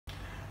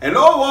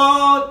Hello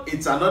world,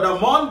 it's another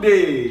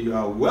Monday. You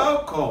are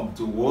welcome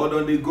to Word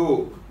on the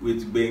Go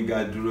with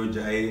Benga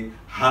Durojaye.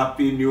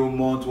 Happy new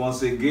month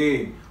once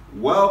again.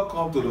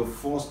 Welcome to the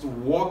first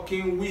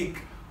working week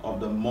of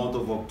the month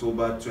of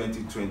October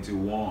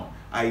 2021.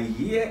 I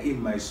hear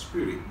in my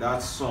spirit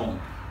that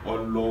song,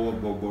 Olowo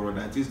Gbogboro,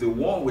 that is the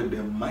one with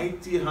the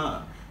mighty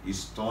hand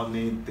is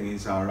turning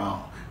things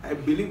around. I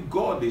believe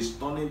God is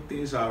turning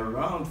things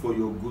around for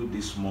your good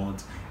this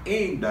month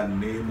in the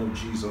name of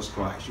Jesus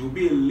Christ. You'll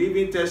be a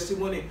living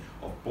testimony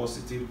of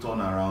positive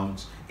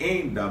turnarounds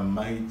in the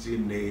mighty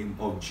name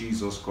of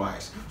Jesus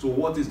Christ. So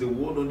what is the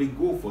word on the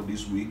go for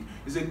this week?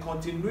 It's a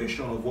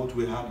continuation of what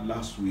we had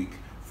last week.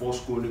 1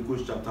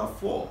 Chronicles chapter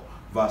 4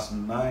 verse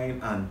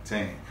 9 and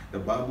 10. The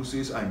Bible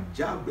says, and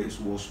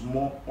Jabez was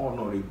more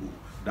honorable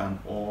than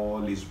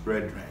all his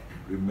brethren.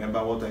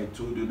 Remember what I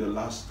told you the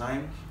last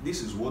time?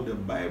 This is what the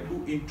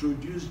Bible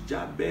introduced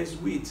Jabez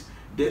with,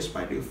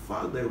 despite the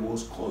fact that it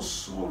was caused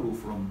sorrow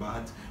from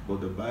birth.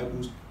 But the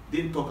Bible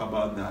didn't talk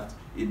about that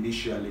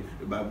initially.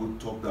 The Bible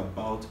talked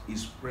about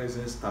his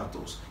present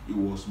status. He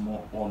was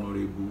more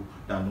honorable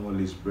than all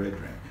his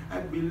brethren. I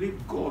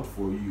believe God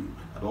for you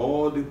that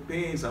all the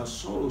pains and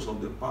sorrows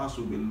of the past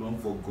will be long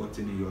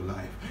forgotten in your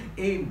life.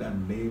 In the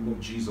name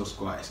of Jesus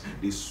Christ,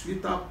 the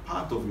sweeter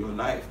part of your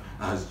life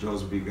has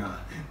just begun.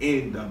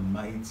 In the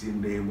mighty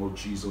name of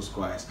Jesus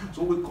Christ.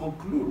 So we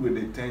conclude with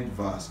the 10th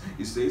verse.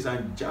 It says,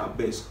 and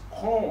Jabez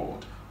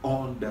called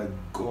on the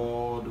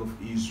God of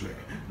Israel.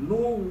 No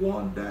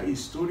wonder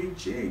his story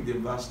changed.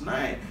 In verse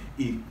 9,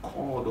 he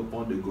called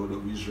upon the God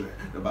of Israel.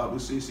 The Bible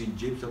says in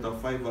James chapter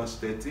 5 verse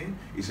 13,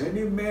 is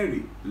any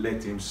merry?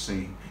 Let him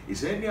sing.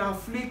 Is any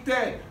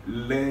afflicted?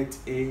 Let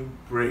him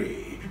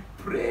pray.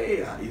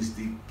 Prayer is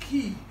the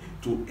key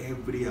to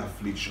every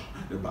affliction.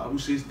 The Bible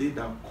says, they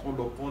that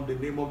call upon the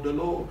name of the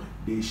Lord,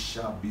 they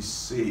shall be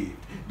saved.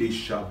 They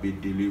shall be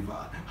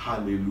delivered.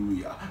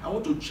 Hallelujah. I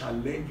want to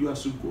challenge you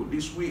as you go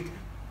this week.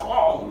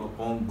 Call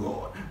upon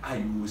God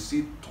and you will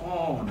see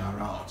turn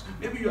around.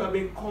 Maybe you have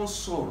been caused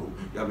sorrow.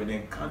 You have been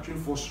encountering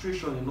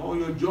frustration in all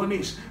your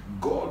journeys.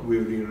 God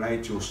will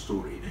rewrite your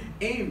story.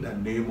 In the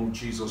name of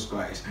Jesus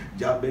Christ.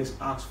 Jabez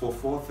asked for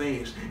 4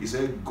 things. He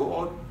said,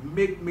 God,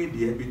 make me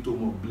the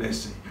epitome of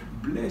blessing.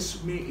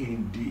 Bless me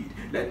indeed.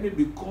 Let me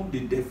become the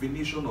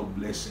definition of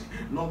blessing.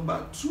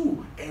 Number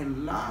 2,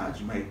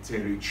 enlarge my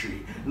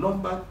territory.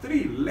 Number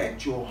 3,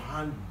 let your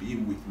hand be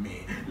with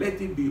me. Let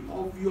it be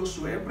obvious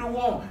to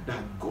everyone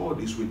that God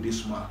is with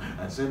this man.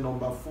 And say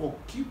number 4,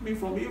 keep me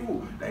from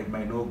evil, that it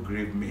might not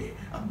grave me.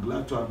 I'm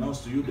glad to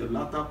announce to you the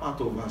latter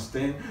part of verse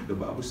 10. The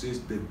Bible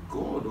says the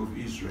God of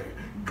Israel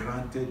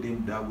granted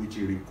him that which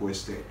he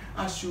requested.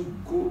 As you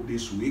go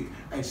this week,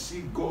 I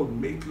see God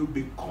make you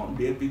become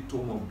the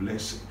epitome of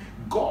blessing.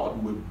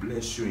 God will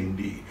bless you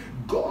indeed.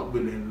 God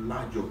will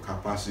enlarge your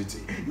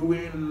capacity. He will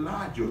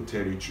enlarge your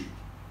territory.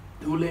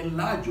 He will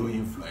enlarge your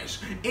influence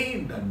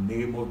in the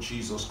name of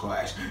Jesus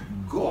Christ.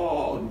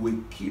 God will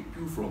keep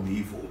you from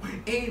evil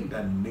in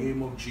the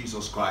name of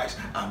Jesus Christ.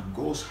 And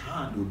God's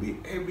hand will be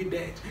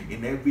evident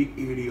in every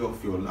area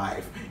of your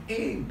life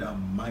in the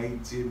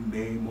mighty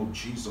name of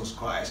Jesus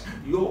Christ.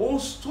 Your own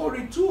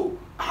story too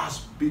has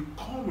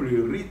become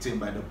rewritten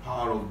by the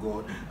power of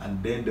God.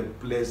 And then the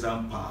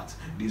pleasant part,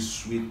 the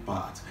sweet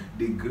part,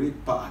 the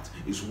great part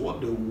is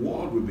what the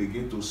world will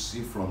begin to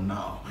see from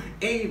now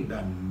in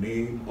the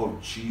name of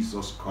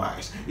Jesus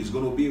Christ. It's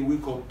going to be a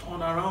week of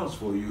turnarounds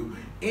for you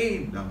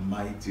in the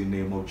mighty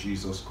name of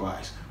Jesus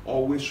Christ.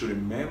 Always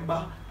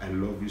remember, I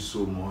love you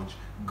so much.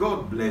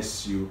 God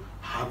bless you.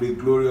 Have a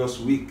glorious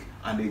week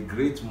and a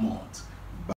great month.